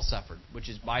stuff that Paul suffered, which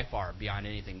is by far beyond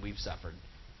anything we've suffered,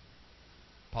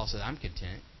 Paul says, I'm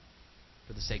content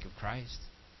for the sake of Christ,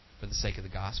 for the sake of the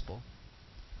gospel.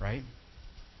 Right?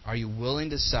 Are you willing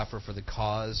to suffer for the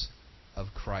cause of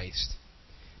Christ?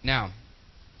 Now,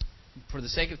 for the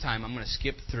sake of time, I'm going to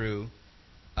skip through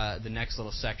the next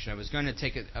little section. I was going to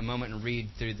take a moment and read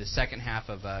through the second half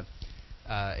of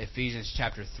Ephesians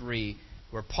chapter 3,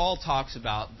 where Paul talks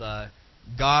about the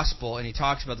gospel, and he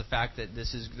talks about the fact that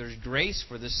there's grace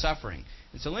for this suffering.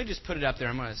 And so let me just put it up there.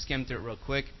 I'm going to skim through it real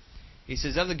quick. He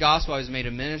says, of the gospel I was made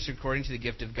a minister according to the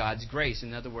gift of God's grace.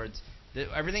 In other words,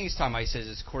 everything he's talking about, he says,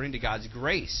 is according to God's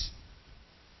grace.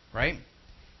 Right?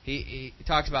 He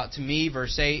talks about, to me,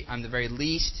 verse 8, I'm the very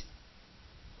least.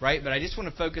 Right? But I just want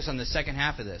to focus on the second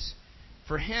half of this.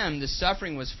 For him, the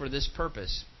suffering was for this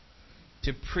purpose,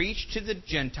 to preach to the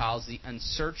Gentiles the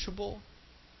unsearchable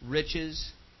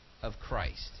riches of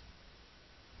Christ.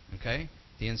 Okay?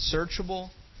 The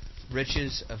unsearchable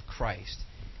riches of Christ.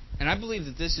 And I believe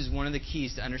that this is one of the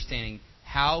keys to understanding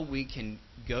how we can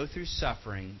go through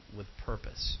suffering with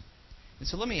purpose. And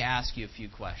so let me ask you a few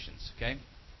questions, okay?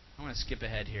 I want to skip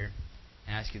ahead here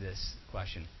and ask you this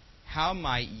question. How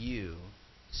might you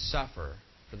suffer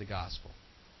for the gospel?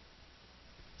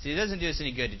 See, it doesn't do us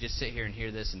any good to just sit here and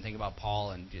hear this and think about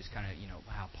Paul and just kind of,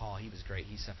 wow, Paul, he was great.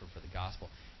 He suffered for the gospel.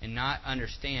 And not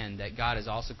understand that God has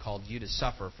also called you to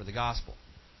suffer for the gospel.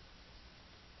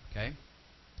 Okay?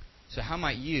 So how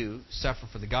might you suffer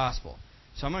for the gospel?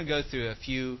 So I'm going to go through a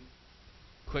few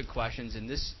quick questions, and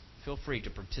feel free to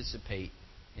participate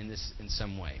in this in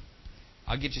some way.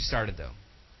 I'll get you started, though.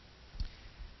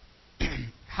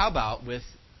 How about with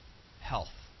health?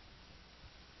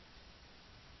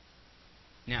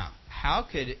 Now, how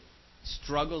could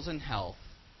struggles in health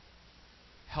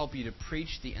help you to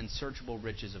preach the unsearchable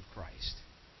riches of Christ?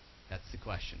 That's the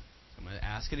question. So I'm going to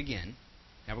ask it again.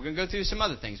 Now, we're going to go through some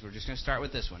other things. We're just going to start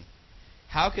with this one.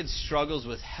 How could struggles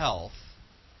with health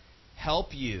help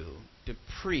you to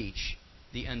preach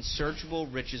the unsearchable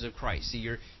riches of Christ?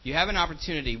 See, you have an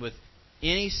opportunity with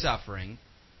any suffering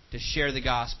to share the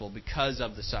gospel because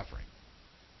of the suffering.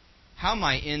 How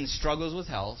might, in struggles with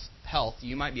health,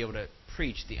 you might be able to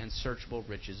preach the unsearchable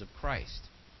riches of Christ?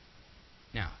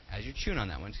 Now, as you're chewing on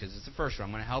that one, because it's the first one,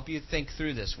 I'm going to help you think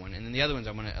through this one, and then the other ones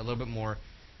I'm going to a little bit more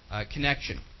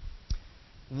connection.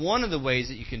 One of the ways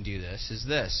that you can do this is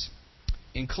this.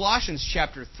 In Colossians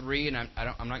chapter 3, and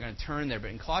I'm not going to turn there, but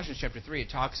in Colossians chapter 3, it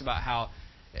talks about how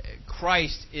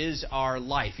Christ is our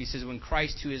life. He says, when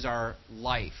Christ, who is our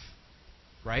life.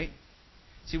 Right?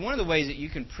 See, one of the ways that you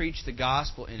can preach the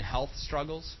gospel in health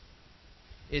struggles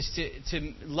is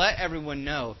to let everyone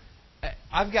know,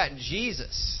 I've got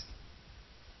Jesus.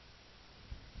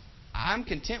 I'm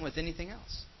content with anything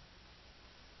else.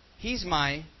 He's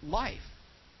my life.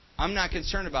 I'm not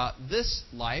concerned about this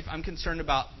life. I'm concerned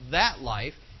about that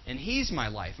life, and He's my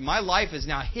life. My life is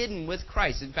now hidden with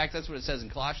Christ. In fact, that's what it says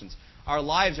in Colossians. Our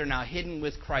lives are now hidden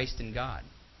with Christ in God.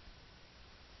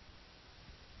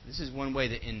 This is one way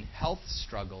that in health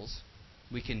struggles,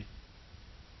 we can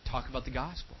talk about the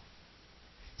gospel.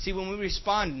 See, when we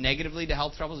respond negatively to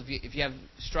health troubles, if you have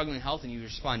struggling health and you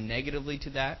respond negatively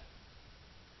to that,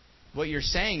 what you're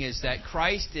saying is that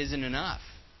Christ isn't enough.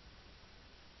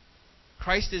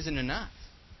 Christ isn't enough.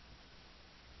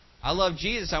 I love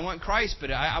Jesus. I want Christ,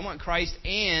 but I want Christ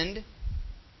and...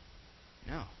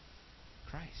 No.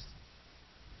 Christ.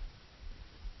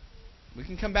 We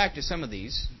can come back to some of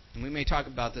these, and we may talk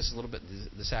about this a little bit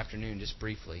this afternoon, just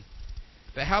briefly.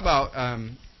 But how about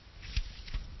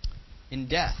in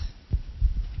death?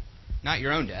 Not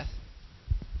your own death.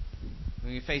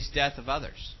 When you face death of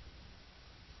others.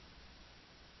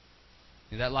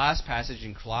 That last passage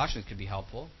in Colossians could be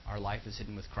helpful. Our life is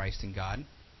hidden with Christ in God.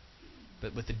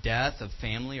 But with the death of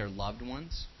family or loved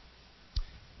ones,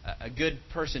 a good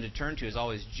person to turn to is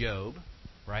always Job,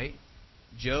 right?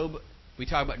 Job, we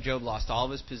talk about Job lost all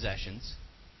of his possessions.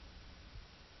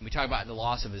 We talk about the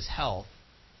loss of his health.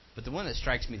 But the one that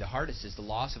strikes me the hardest is the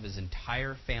loss of his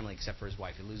entire family except for his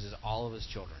wife. He loses all of his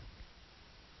children.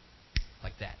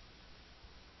 Like that.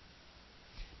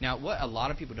 Now, what a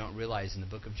lot of people don't realize in the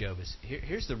book of Job is,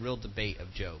 here's the real debate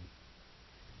of Job.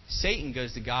 Satan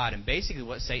goes to God, and basically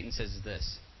what Satan says is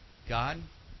this: God,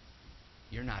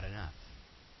 you're not enough.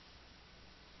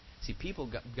 See, people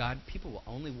will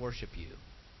only worship you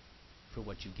for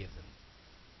what you give them.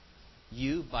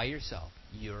 You, by yourself,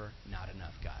 you're not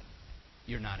enough, God.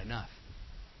 You're not enough.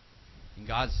 And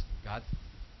God,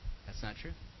 that's not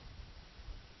true.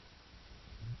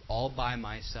 All by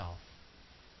myself,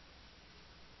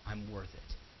 I'm worth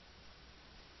it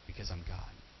because I'm God.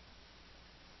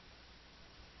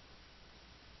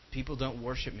 People don't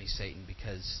worship me, Satan,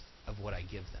 because of what I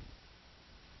give them.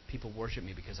 People worship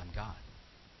me because I'm God.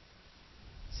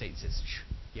 Satan says,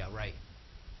 yeah, right.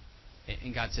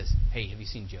 And God says, hey, have you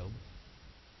seen Job?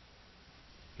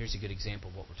 Here's a good example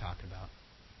of what we're talking about.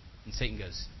 And Satan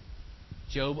goes,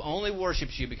 Job only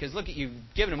worships you because, look, you've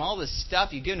given him all this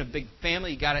stuff. You've given him a big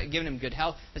family. You've given him good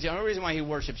health. That's the only reason why he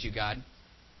worships you, God.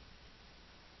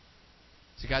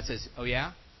 So God says, oh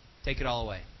yeah? Take it all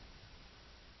away.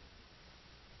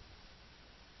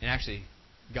 And actually,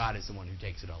 God is the one who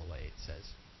takes it all away, it says.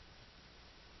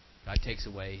 God takes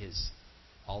away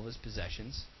all of his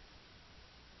possessions.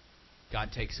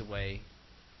 God takes away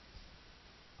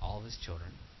all of his children.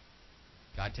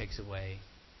 God takes away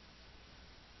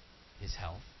his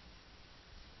health.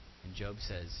 And Job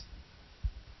says,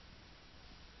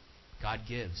 God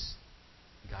gives,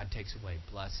 God takes away.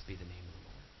 Blessed be the name of the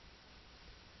Lord.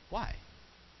 Why?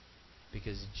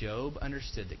 Because Job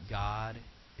understood that God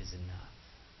is enough.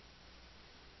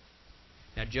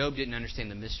 Now, Job didn't understand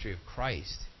the mystery of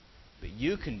Christ, but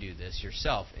you can do this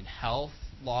yourself in health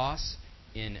loss,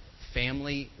 in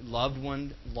family, loved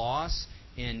one loss,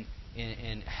 in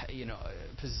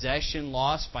possession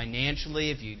loss financially.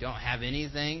 If you don't have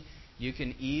anything, you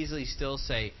can easily still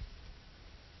say,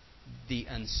 the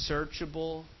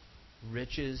unsearchable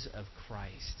riches of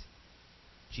Christ.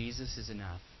 Jesus is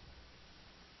enough.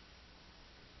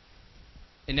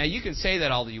 And now you can say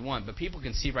that all that you want, but people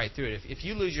can see right through it. If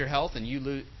you lose your health and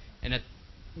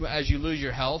as you lose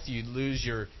your health, you lose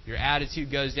your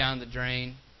attitude goes down the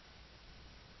drain,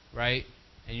 right?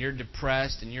 And you're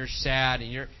depressed and you're sad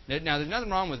and now there's nothing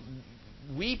wrong with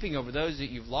weeping over those that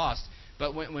you've lost,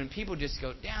 but when people just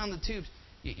go down the tubes,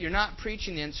 you're not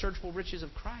preaching the unsearchable riches of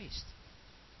Christ.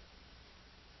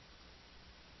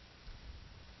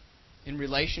 In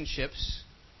relationships,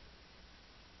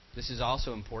 this is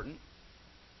also important.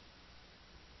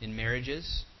 In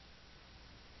marriages,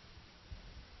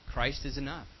 Christ is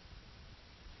enough.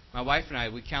 My wife and I,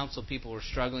 we counsel people who are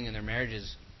struggling in their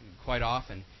marriages quite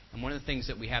often. And one of the things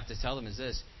that we have to tell them is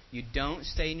this: you don't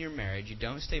stay in your marriage, you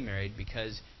don't stay married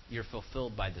because you're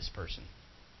fulfilled by this person.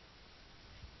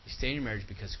 You stay in your marriage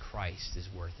because Christ is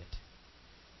worth it.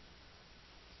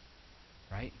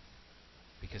 Right?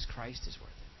 Because Christ is worth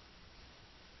it.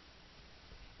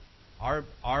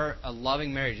 A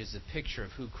loving marriage is a picture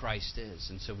of who Christ is.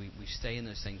 And so we stay in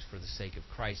those things for the sake of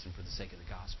Christ and for the sake of the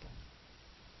gospel.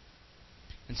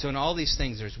 And so in all these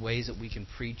things, there's ways that we can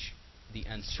preach the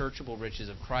unsearchable riches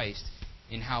of Christ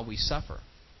in how we suffer.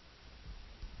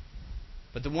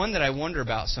 But the one that I wonder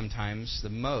about sometimes the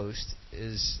most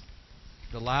is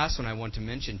the last one I want to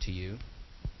mention to you,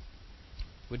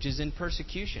 which is in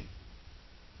persecution.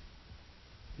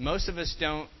 most of us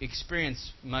don't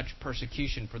experience much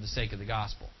persecution for the sake of the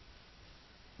gospel.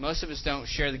 Most of us don't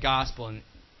share the gospel and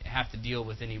have to deal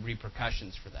with any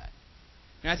repercussions for that.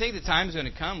 And I think the time is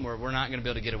going to come where we're not going to be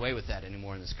able to get away with that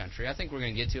anymore in this country. I think we're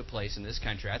going to get to a place in this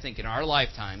country, I think in our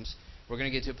lifetimes, we're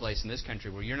going to get to a place in this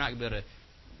country where you're not going to be able to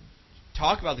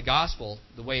talk about the gospel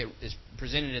the way it is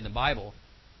presented in the Bible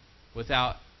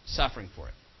without suffering for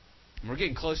it. And we're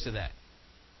getting close to that.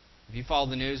 If you follow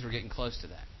the news, we're getting close to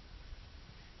that.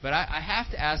 But I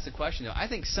have to ask the question, though. I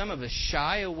think some of us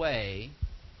shy away,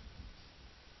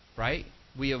 right?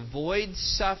 We avoid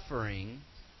suffering.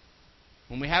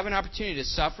 When we have an opportunity to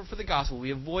suffer for the gospel,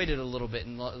 we avoid it a little bit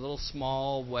in little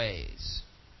small ways.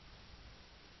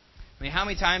 I mean, how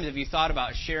many times have you thought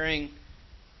about sharing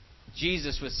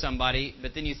Jesus with somebody,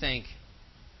 but then you think,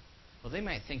 well, they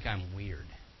might think I'm weird.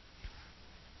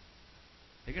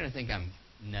 They're going to think I'm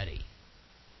nutty.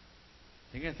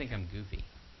 They're going to think I'm goofy,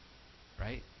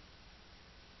 right?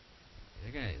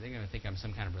 They're going to think I'm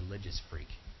some kind of religious freak.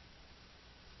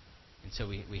 And so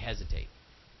we hesitate.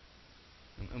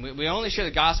 And we only share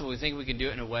the gospel when we think we can do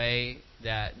it in a way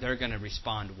that they're going to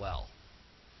respond well.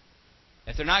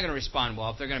 If they're not going to respond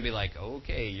well, if they're going to be like,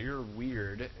 okay, you're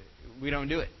weird, we don't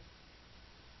do it.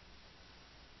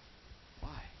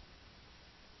 Why?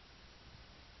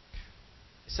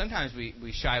 Sometimes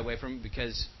we shy away from it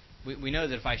because we know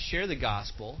that if I share the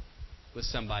gospel with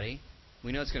somebody,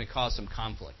 we know it's going to cause some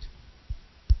conflict.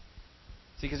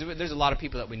 See, because there's a lot of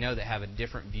people that we know that have a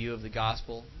different view of the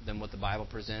gospel than what the Bible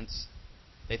presents.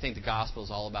 They think the gospel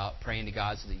is all about praying to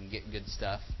God so that you can get good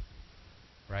stuff.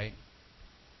 Right?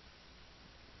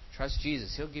 Trust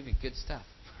Jesus. He'll give you good stuff.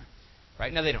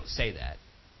 Right? Now, they don't say that.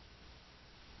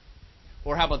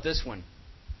 Or how about this one?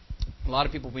 A lot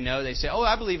of people we know, they say, oh,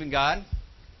 I believe in God.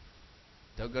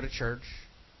 Don't go to church.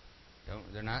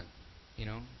 They're not,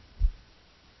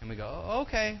 And we go, oh,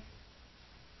 okay.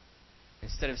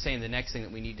 Instead of saying the next thing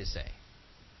that we need to say.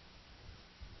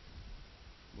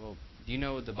 Well, do you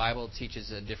know the Bible teaches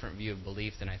a different view of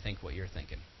belief than I think what you're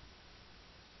thinking?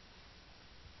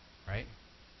 Right?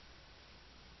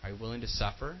 Are you willing to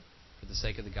suffer for the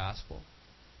sake of the gospel?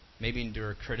 Maybe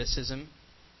endure criticism?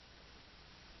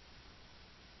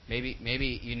 Maybe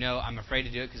I'm afraid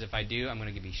to do it because if I do, I'm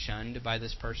going to be shunned by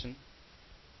this person.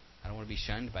 I don't want to be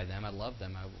shunned by them. I love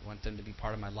them. I want them to be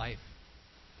part of my life.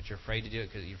 But you're afraid to do it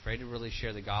because you're afraid to really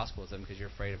share the gospel with them because you're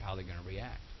afraid of how they're going to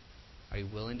react. Are you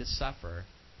willing to suffer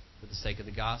for the sake of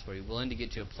the gospel? Are you willing to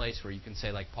get to a place where you can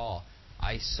say, like Paul,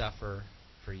 I suffer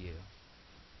for you.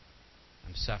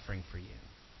 I'm suffering for you.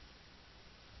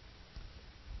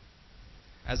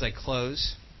 As I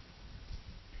close,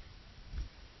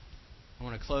 I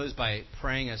want to close by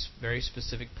praying a very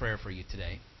specific prayer for you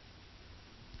today.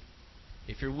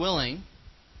 If you're willing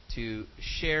to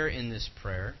share in this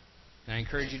prayer, and I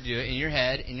encourage you to do it in your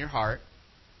head, in your heart,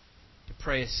 to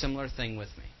pray a similar thing with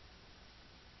me.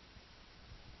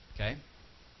 Okay?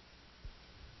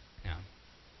 Now,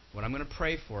 what I'm going to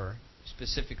pray for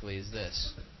specifically is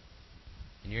this.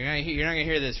 And you're not going to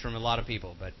hear this from a lot of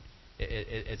people, but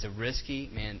it's a risky,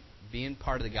 being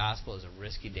part of the gospel is a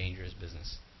risky, dangerous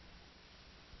business.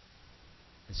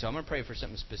 And so I'm going to pray for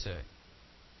something specific.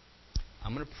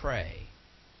 I'm going to pray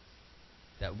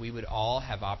that we would all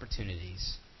have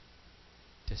opportunities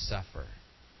to suffer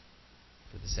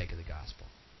for the sake of the gospel.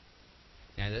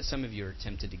 Now, that some of you are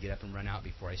tempted to get up and run out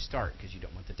before I start because you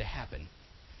don't want that to happen.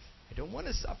 I don't want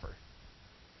to suffer.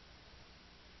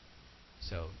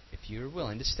 So, if you're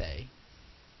willing to stay,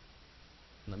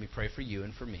 let me pray for you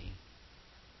and for me,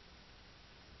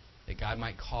 that God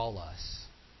might call us.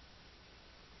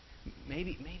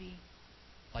 Maybe,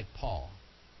 like Paul,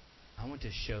 I want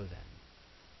to show them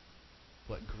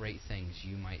what great things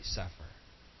you might suffer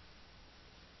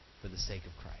for the sake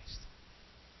of Christ.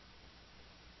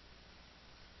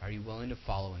 Are you willing to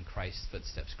follow in Christ's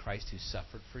footsteps? Christ who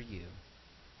suffered for you.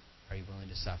 Are you willing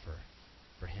to suffer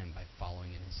for Him by following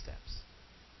in His steps?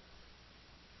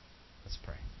 Let's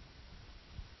pray.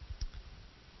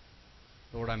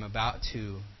 Lord, I'm about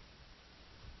to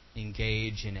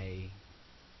engage in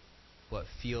what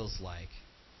feels like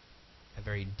a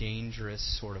very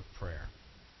dangerous sort of prayer.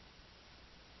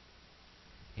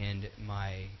 And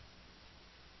my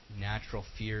natural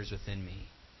fears within me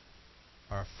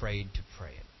are afraid to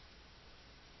pray it.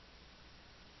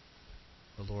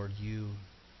 But Lord, you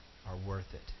are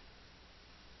worth it.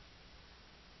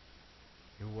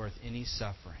 You're worth any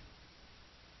suffering.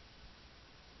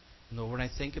 And Lord, when I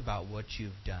think about what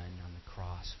you've done on the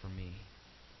cross for me,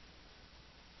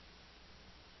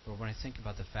 Lord, when I think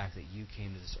about the fact that you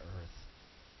came to this earth,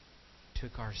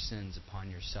 took our sins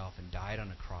upon yourself and died on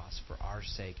a cross for our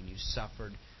sake, and you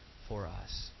suffered for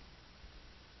us.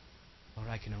 Lord,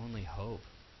 I can only hope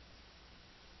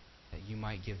that you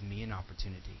might give me an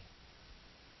opportunity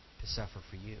to suffer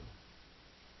for you.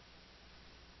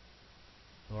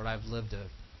 Lord, I've lived a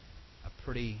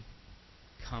pretty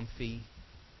comfy,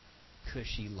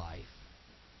 cushy life.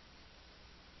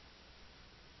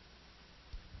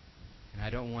 And I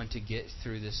don't want to get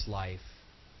through this life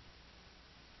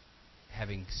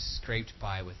having scraped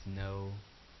by with no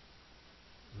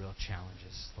real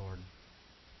challenges, Lord.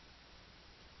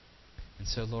 And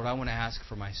so, Lord, I want to ask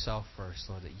for myself first,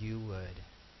 Lord, that you would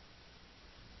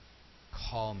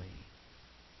call me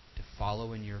to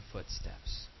follow in your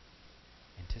footsteps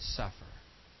and to suffer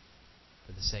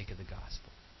for the sake of the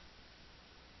gospel.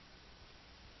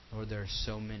 Lord, there are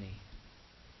so many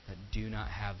that do not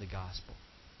have the gospel.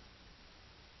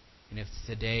 And if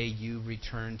today you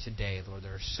return today, Lord,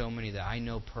 there are so many that I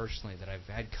know personally that I've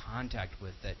had contact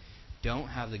with that don't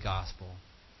have the gospel.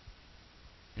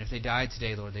 And if they died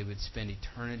today, Lord, they would spend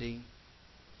eternity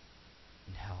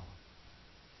in hell.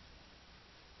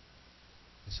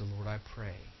 And so, Lord, I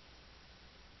pray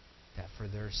that for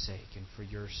their sake and for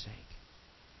your sake,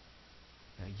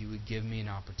 that you would give me an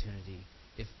opportunity,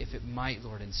 if it might,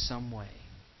 Lord, in some way,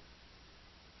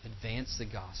 advance the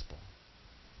gospel.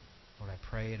 Lord, I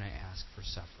pray and I ask for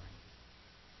suffering.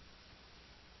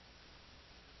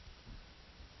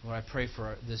 Lord, I pray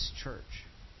for this church.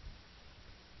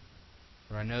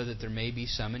 Lord, I know that there may be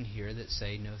some in here that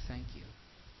say, no, thank you.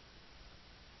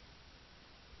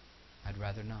 I'd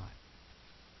rather not.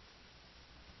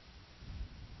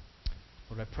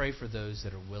 Lord, I pray for those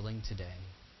that are willing today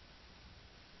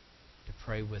to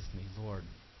pray with me. Lord,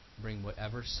 bring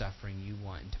whatever suffering you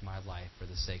want into my life for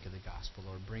the sake of the gospel.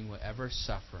 Lord, bring whatever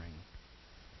suffering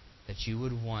that you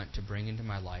would want to bring into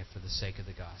my life for the sake of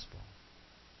the gospel.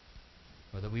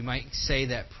 Lord, that we might say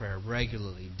that prayer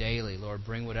regularly, daily. Lord,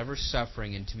 bring whatever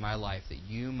suffering into my life that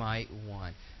you might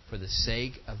want for the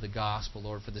sake of the gospel.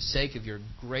 Lord, for the sake of your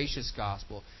gracious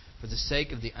gospel, for the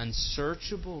sake of the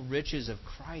unsearchable riches of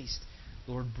Christ.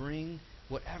 Lord, bring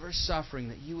whatever suffering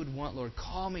that you would want. Lord,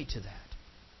 call me to that.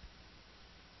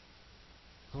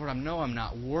 Lord, I know I'm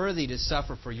not worthy to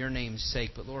suffer for your name's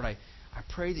sake, but Lord, I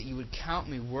pray that you would count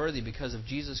me worthy because of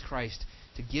Jesus Christ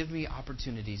to give me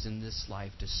opportunities in this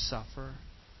life to suffer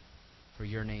for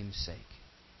your name's sake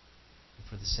and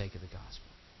for the sake of the gospel.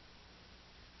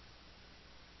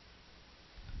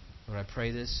 Lord, I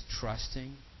pray this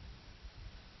trusting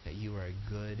that you are a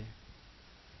good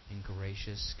and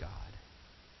gracious God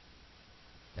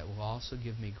that will also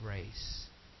give me grace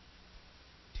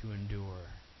to endure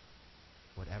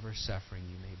whatever suffering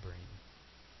you may bring.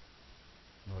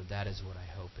 Lord, that is what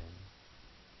I hope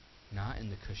in. Not in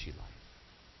the cushy life,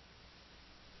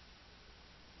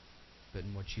 but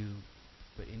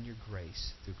in your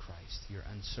grace through Christ. Your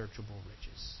unsearchable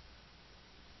riches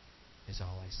is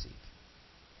all I seek.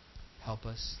 Help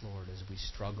us, Lord, as we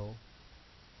struggle.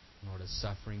 Lord, as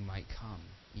suffering might come,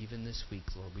 even this week,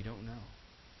 Lord, we don't know.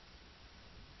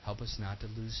 Help us not to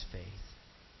lose faith,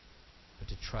 but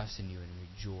to trust in you and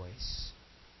rejoice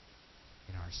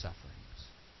in our sufferings.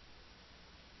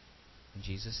 In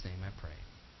Jesus' name I pray.